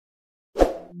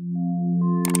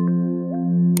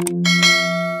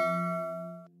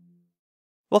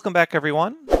Welcome back,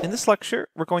 everyone. In this lecture,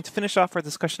 we're going to finish off our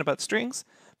discussion about strings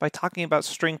by talking about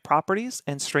string properties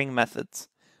and string methods.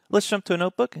 Let's jump to a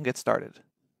notebook and get started.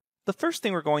 The first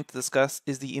thing we're going to discuss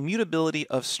is the immutability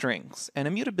of strings. And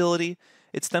immutability,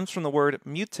 it stems from the word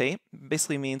mutate,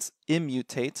 basically means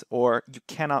immutate, or you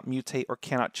cannot mutate or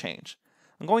cannot change.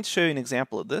 I'm going to show you an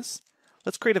example of this.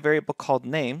 Let's create a variable called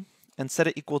name and set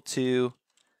it equal to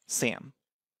Sam.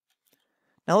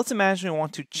 Now let's imagine we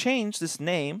want to change this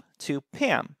name to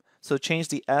Pam, so change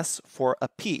the S for a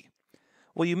P.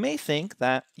 Well, you may think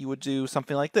that you would do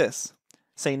something like this.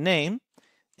 Say name,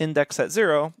 index at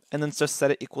 0, and then just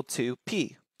set it equal to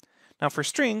P. Now for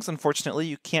strings, unfortunately,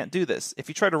 you can't do this. If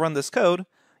you try to run this code,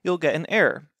 you'll get an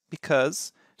error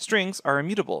because strings are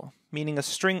immutable, meaning a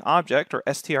string object or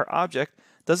str object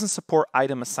doesn't support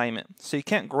item assignment. So you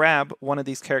can't grab one of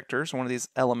these characters, one of these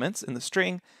elements in the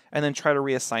string, and then try to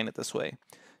reassign it this way.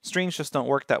 Strings just don't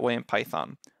work that way in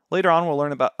Python. Later on, we'll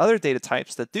learn about other data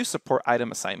types that do support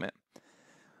item assignment.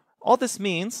 All this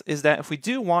means is that if we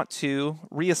do want to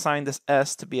reassign this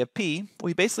S to be a P,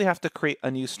 we basically have to create a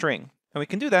new string. And we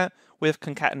can do that with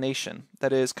concatenation,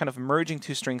 that is kind of merging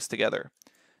two strings together.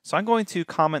 So I'm going to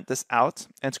comment this out,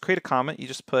 and to create a comment, you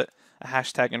just put a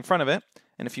hashtag in front of it.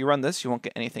 And if you run this, you won't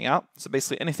get anything out. So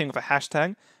basically anything with a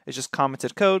hashtag is just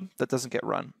commented code that doesn't get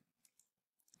run.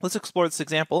 Let's explore this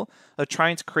example of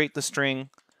trying to create the string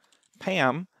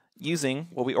Pam using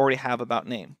what we already have about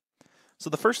name. So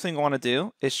the first thing we want to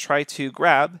do is try to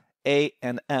grab A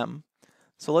and M.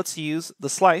 So let's use the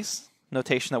slice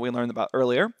notation that we learned about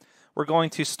earlier. We're going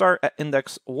to start at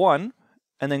index 1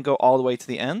 and then go all the way to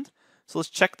the end. So let's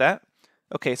check that.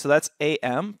 Okay, so that's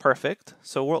AM, perfect.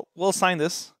 So we'll assign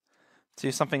this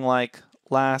to something like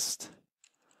last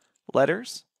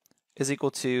letters is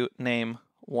equal to name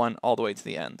 1 all the way to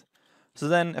the end. So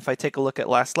then if I take a look at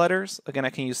last letters, again I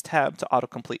can use tab to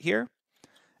autocomplete here.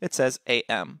 It says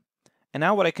AM. And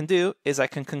now what I can do is I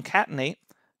can concatenate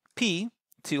P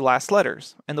to last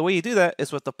letters. And the way you do that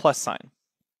is with the plus sign.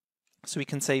 So we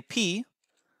can say P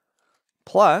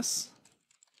plus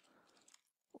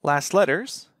last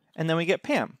letters, and then we get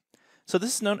Pam. So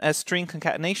this is known as string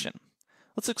concatenation.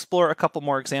 Let's explore a couple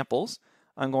more examples.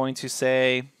 I'm going to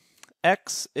say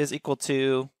X is equal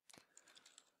to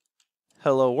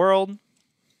hello world,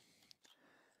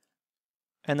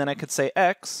 and then I could say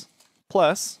X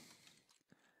plus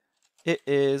it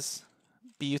is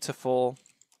beautiful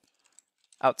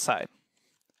outside.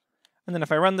 And then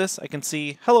if I run this, I can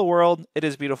see hello world, it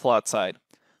is beautiful outside.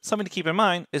 Something to keep in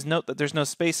mind is note that there's no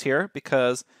space here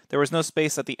because there was no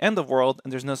space at the end of world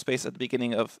and there's no space at the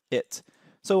beginning of it.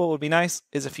 So what would be nice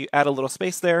is if you add a little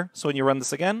space there, so when you run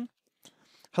this again,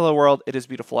 hello world, it is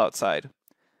beautiful outside.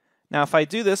 Now if I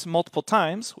do this multiple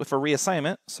times with a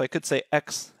reassignment, so I could say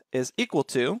X is equal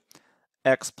to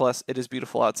X plus it is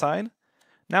beautiful outside.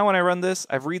 Now when I run this,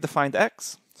 I've redefined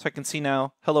X, so I can see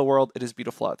now, hello world, it is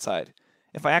beautiful outside.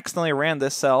 If I accidentally ran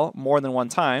this cell more than one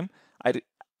time, I'd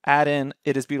add in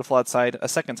it is beautiful outside a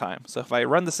second time. So if I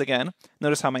run this again,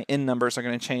 notice how my in numbers are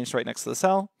going to change right next to the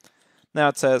cell. Now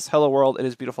it says, hello world, it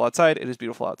is beautiful outside, it is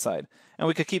beautiful outside. And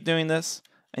we could keep doing this,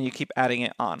 and you keep adding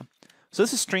it on. So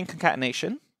this is string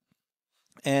concatenation,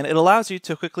 and it allows you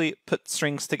to quickly put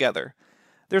strings together.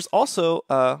 There's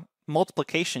also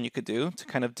multiplication you could do to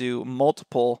kind of do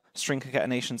multiple string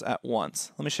concatenations at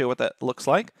once. Let me show you what that looks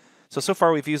like. So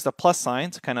far we've used a plus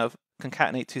sign to kind of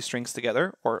concatenate two strings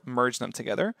together or merge them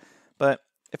together. But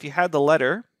if you had the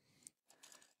letter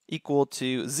equal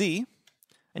to Z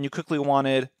and you quickly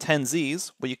wanted 10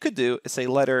 Z's, what you could do is say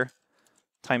letter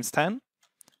times 10.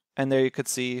 And there you could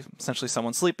see essentially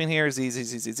someone sleeping here, Z, Z,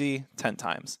 Z, Z, Z, 10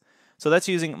 times. So that's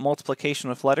using multiplication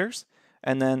with letters,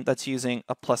 and then that's using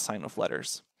a plus sign with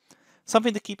letters.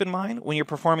 Something to keep in mind when you're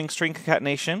performing string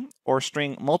concatenation or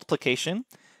string multiplication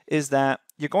is that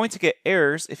you're going to get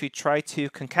errors if you try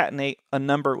to concatenate a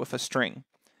number with a string.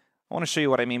 I want to show you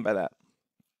what I mean by that.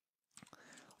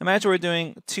 Imagine we're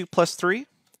doing 2 plus 3.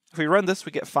 If we run this,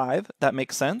 we get 5. That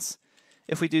makes sense.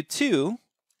 If we do 2,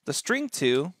 the string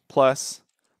 2 plus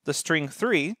the string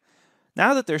 3,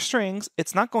 now that they're strings,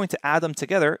 it's not going to add them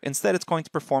together. Instead, it's going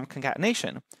to perform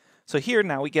concatenation. So here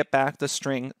now we get back the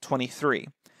string 23.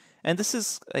 And this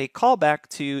is a callback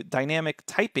to dynamic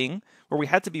typing where we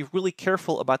had to be really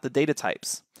careful about the data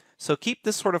types. So keep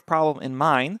this sort of problem in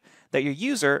mind that your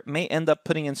user may end up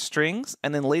putting in strings,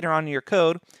 and then later on in your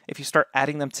code, if you start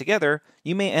adding them together,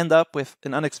 you may end up with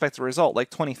an unexpected result like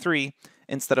 23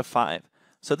 instead of 5.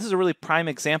 So this is a really prime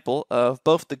example of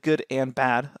both the good and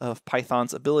bad of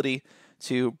Python's ability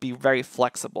to be very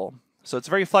flexible. So it's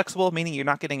very flexible, meaning you're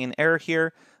not getting an error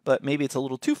here, but maybe it's a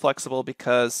little too flexible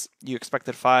because you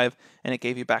expected 5 and it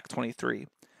gave you back 23.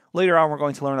 Later on, we're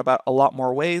going to learn about a lot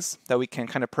more ways that we can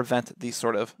kind of prevent these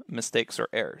sort of mistakes or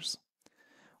errors.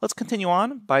 Let's continue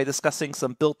on by discussing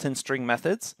some built-in string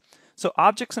methods. So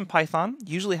objects in Python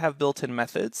usually have built-in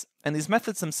methods, and these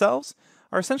methods themselves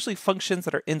are essentially functions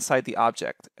that are inside the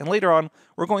object. And later on,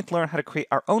 we're going to learn how to create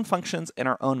our own functions and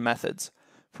our own methods.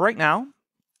 For right now,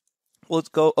 let's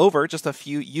go over just a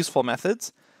few useful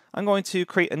methods. I'm going to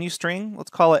create a new string.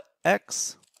 Let's call it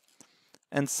x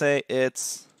and say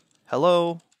it's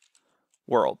hello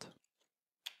world.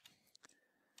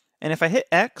 And if I hit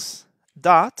x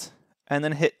dot and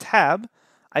then hit tab,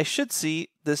 I should see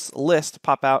this list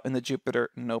pop out in the Jupyter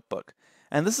notebook.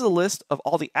 And this is a list of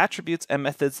all the attributes and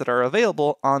methods that are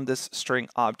available on this string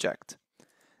object.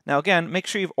 Now again, make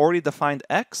sure you've already defined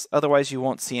x, otherwise you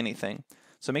won't see anything.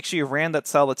 So make sure you ran that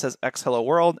cell that says x hello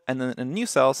world, and then in a new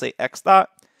cell say x dot,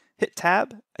 hit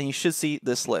tab, and you should see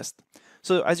this list.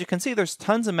 So as you can see, there's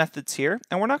tons of methods here,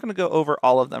 and we're not going to go over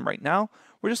all of them right now.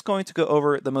 We're just going to go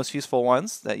over the most useful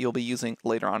ones that you'll be using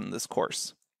later on in this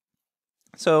course.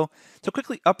 So to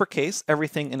quickly uppercase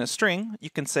everything in a string, you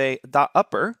can say dot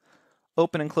upper,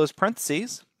 open and close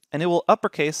parentheses, and it will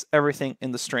uppercase everything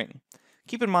in the string.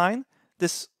 Keep in mind,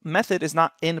 this method is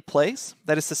not in place.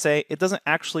 That is to say, it doesn't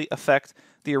actually affect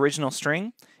the original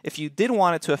string. If you did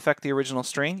want it to affect the original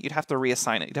string, you'd have to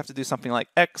reassign it. You'd have to do something like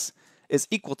x is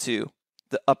equal to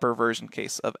the upper version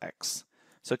case of x.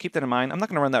 So keep that in mind. I'm not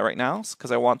going to run that right now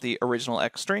because I want the original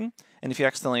x string. And if you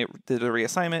accidentally did a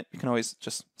reassignment, you can always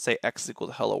just say x is equal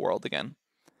to hello world again.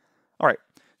 All right,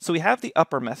 so we have the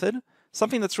upper method.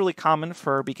 Something that's really common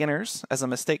for beginners as a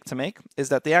mistake to make is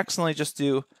that they accidentally just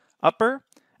do upper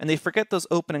and they forget those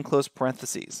open and close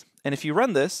parentheses. And if you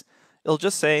run this, it'll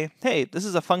just say, hey, this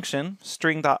is a function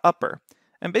string.upper.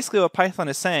 And basically what Python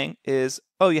is saying is,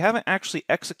 oh, you haven't actually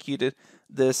executed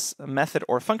this method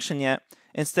or function yet.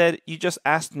 Instead, you just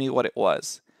asked me what it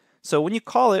was. So when you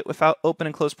call it without open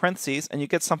and close parentheses and you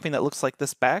get something that looks like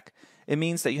this back, it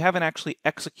means that you haven't actually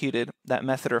executed that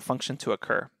method or function to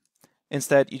occur.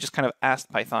 Instead, you just kind of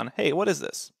asked Python, hey, what is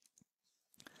this?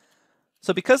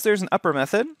 So because there's an upper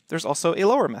method, there's also a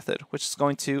lower method, which is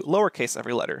going to lowercase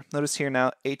every letter. Notice here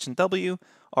now H and W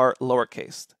are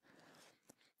lowercased.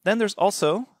 Then there's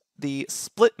also the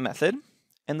split method,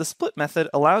 and the split method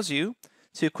allows you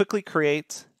to quickly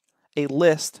create a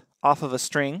list off of a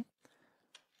string.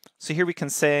 So here we can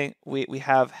say we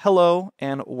have hello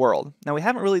and world. Now we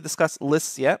haven't really discussed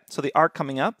lists yet, so they are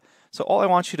coming up. So all I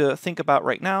want you to think about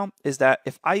right now is that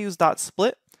if I use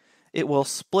 .split, it will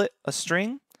split a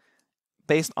string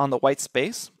based on the white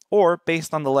space or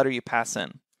based on the letter you pass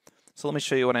in. So let me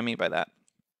show you what I mean by that.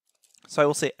 So I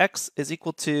will say x is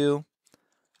equal to,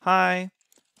 hi,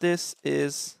 this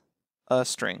is a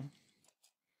string.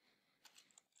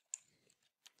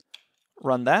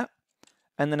 Run that.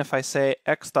 And then if I say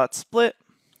x.split,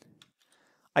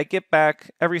 I get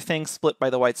back everything split by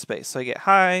the white space. So I get,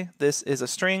 hi, this is a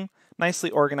string,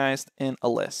 nicely organized in a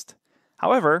list.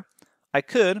 However, I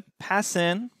could pass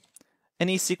in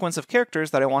any sequence of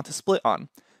characters that I want to split on.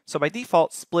 So by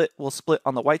default, split will split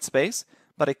on the white space,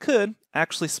 but I could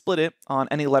actually split it on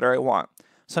any letter I want.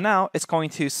 So now it's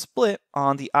going to split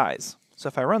on the i's. So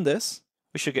if I run this,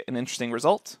 we should get an interesting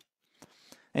result.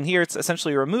 And here it's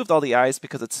essentially removed all the i's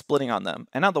because it's splitting on them.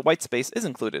 And now the white space is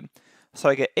included. So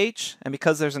I get h, and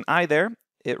because there's an I there,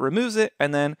 it removes it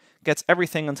and then gets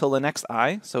everything until the next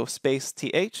I, so space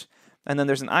th. And then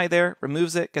there's an I there,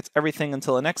 removes it, gets everything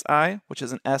until the next I, which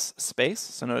is an S space.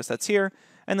 So notice that's here,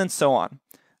 and then so on.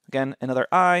 Again, another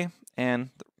I,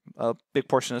 and a big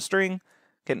portion of string,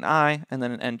 get an I, and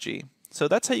then an NG. So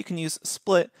that's how you can use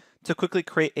split to quickly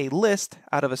create a list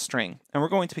out of a string. And we're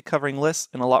going to be covering lists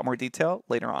in a lot more detail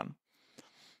later on.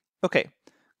 Okay,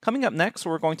 coming up next,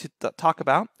 what we're going to talk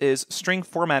about is string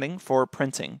formatting for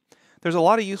printing. There's a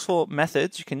lot of useful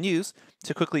methods you can use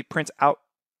to quickly print out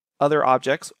other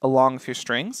objects along with your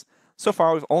strings. So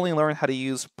far, we've only learned how to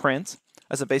use print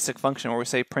as a basic function where we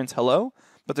say print hello,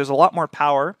 but there's a lot more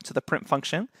power to the print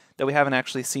function that we haven't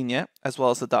actually seen yet, as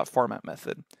well as the .format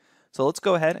method. So let's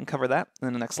go ahead and cover that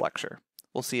in the next lecture.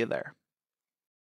 We'll see you there.